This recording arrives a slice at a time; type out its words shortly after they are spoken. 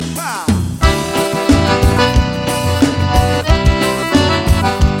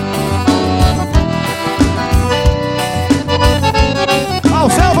Ao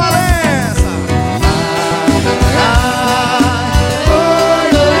seu Valença.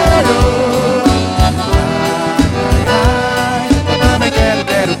 Eu também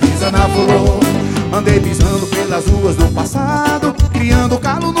quero pisar na flor. Andei pisando pelas ruas do passado, criando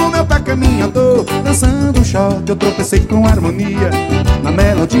calo no meu pé caminhador. Dançando um shot, eu tropecei com harmonia na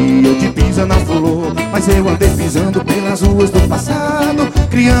melodia de pisa na flor. Mas eu andei pisando pelas ruas do passado,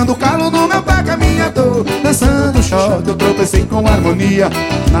 criando calo no meu pé caminhador. Dançando um shot, eu tropecei com harmonia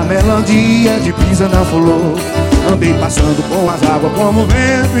na melodia de pisa na flor. Andei passando com as águas como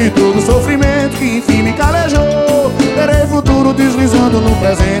vento e todo o sofrimento que enfim me calejou. Terei futuro deslizando no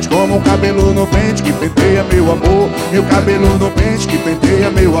presente, como um cabelo no pente que penteia meu amor. E o cabelo no pente que penteia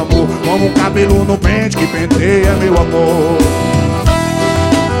meu amor, como um cabelo no pente que penteia meu amor.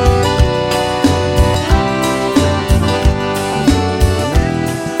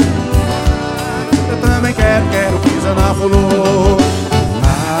 Eu também quero pisar na flor.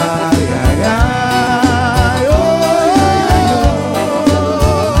 Ai, ai, ai, oh, oh.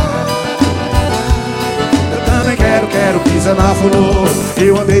 Eu também quero pisar na flor.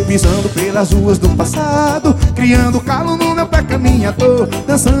 Eu andei pisando pelas ruas do passado, criando calo no meu pé caminhador.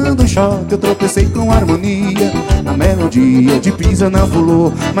 Dançando um shot, eu tropecei com harmonia na melodia de pisa na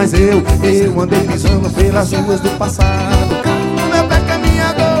flor. Mas eu andei pisando pelas ruas do passado, calo no meu pé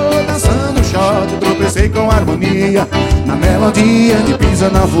caminhador. Dançando um shot, eu tropecei com harmonia na melodia de pisa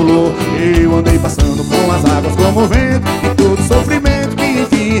na flor. Eu andei passando com as águas como vento e todo sofrimento que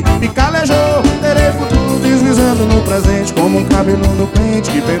enfim me calejou. Terei futuro deslizando no presente, como um cabelo no pente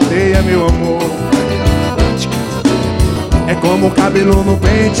que penteia meu amor. É como um cabelo no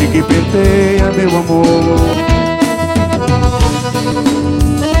pente que penteia meu amor.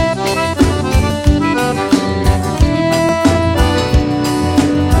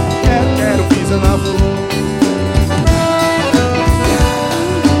 Quero pisar na flor.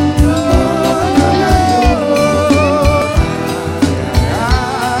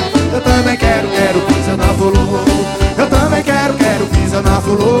 Eu também quero pisar na flor. Eu também quero pisar na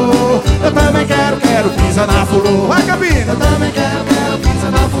flor. Eu também quero pisar na flor. Vai, Campina! Eu também quero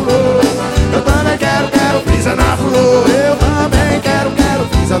pisar na flor. Eu também quero pisar na flor. Eu também quero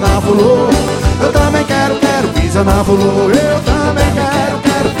pisar na flor. Eu também quero pisar na flor. Eu também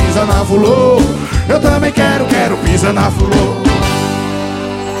quero pisar na flor. Eu também quero pisar na flor.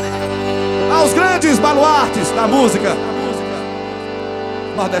 Aos grandes baluartes da música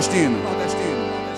nordestina.